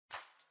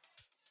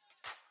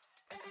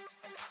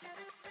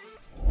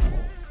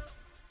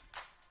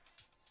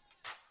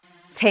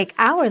Take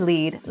our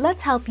lead,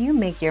 let's help you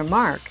make your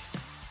mark.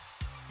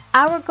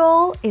 Our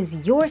goal is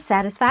your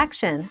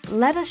satisfaction.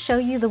 Let us show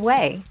you the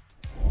way.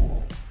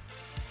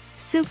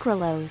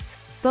 Sucralose.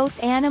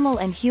 Both animal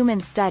and human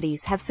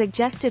studies have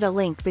suggested a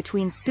link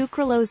between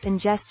sucralose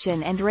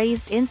ingestion and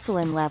raised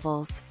insulin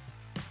levels.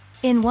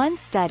 In one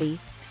study,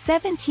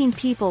 17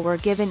 people were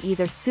given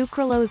either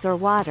sucralose or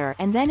water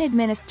and then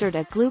administered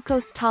a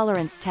glucose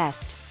tolerance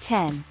test,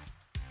 10.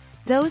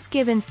 Those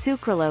given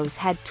sucralose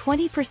had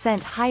 20%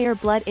 higher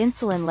blood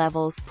insulin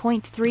levels.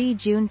 3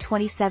 June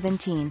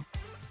 2017.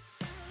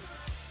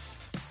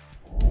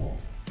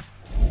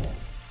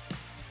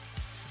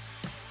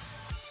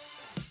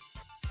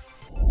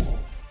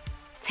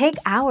 Take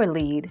our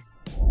lead.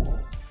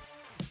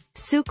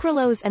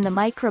 Sucralose and the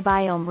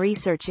microbiome.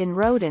 Research in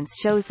rodents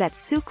shows that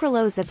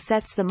sucralose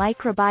upsets the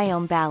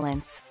microbiome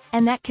balance,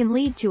 and that can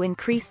lead to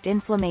increased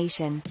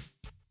inflammation.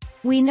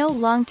 We know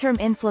long-term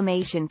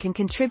inflammation can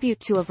contribute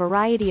to a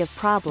variety of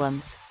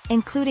problems,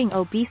 including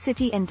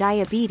obesity and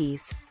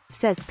diabetes,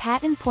 says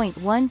Patent.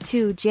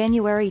 12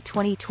 January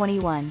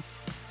 2021.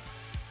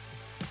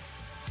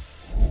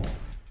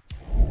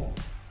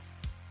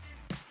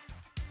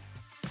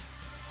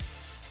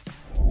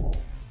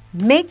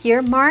 Make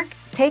your mark,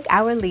 take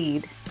our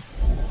lead.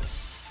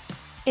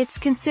 It's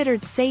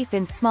considered safe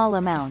in small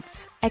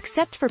amounts,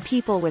 except for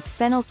people with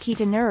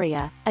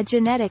phenylketonuria, a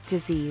genetic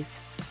disease.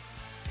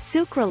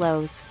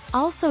 Sucralose,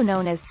 also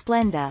known as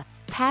Splenda,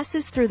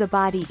 passes through the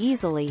body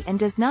easily and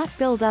does not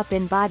build up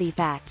in body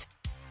fat.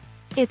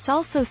 It's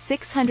also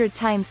 600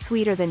 times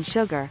sweeter than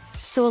sugar,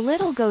 so a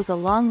little goes a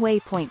long way.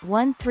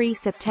 13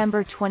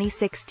 September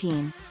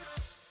 2016.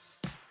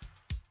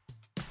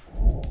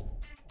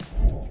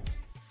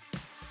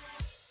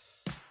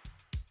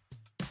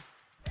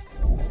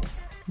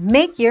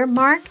 Make your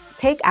mark,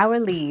 take our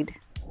lead.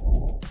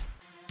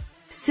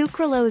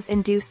 Sucralose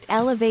induced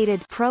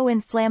elevated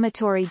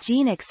pro-inflammatory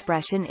gene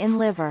expression in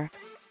liver.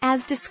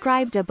 As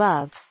described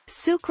above,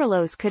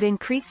 sucralose could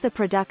increase the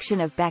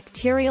production of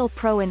bacterial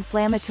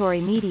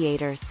pro-inflammatory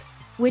mediators,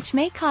 which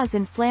may cause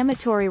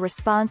inflammatory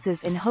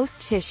responses in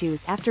host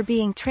tissues after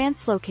being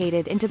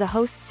translocated into the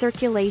host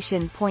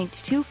circulation.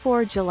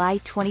 24 July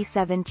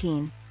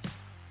 2017.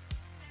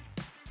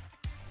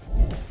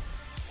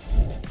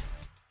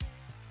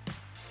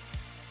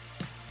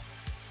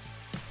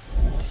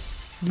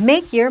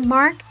 Make your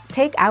mark,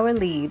 take our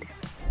lead.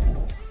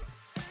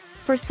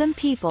 For some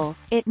people,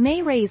 it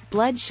may raise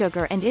blood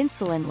sugar and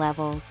insulin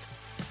levels.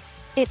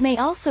 It may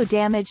also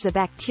damage the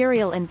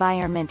bacterial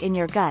environment in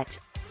your gut,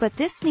 but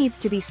this needs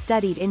to be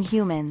studied in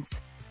humans.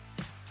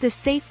 The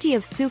safety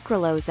of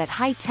sucralose at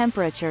high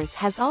temperatures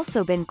has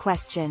also been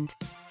questioned.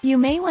 You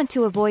may want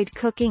to avoid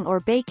cooking or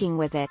baking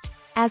with it,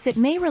 as it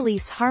may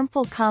release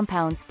harmful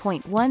compounds.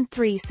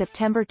 13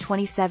 September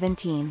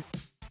 2017.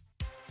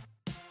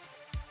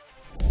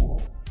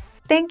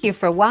 Thank you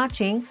for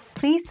watching.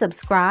 Please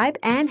subscribe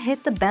and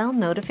hit the bell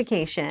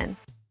notification.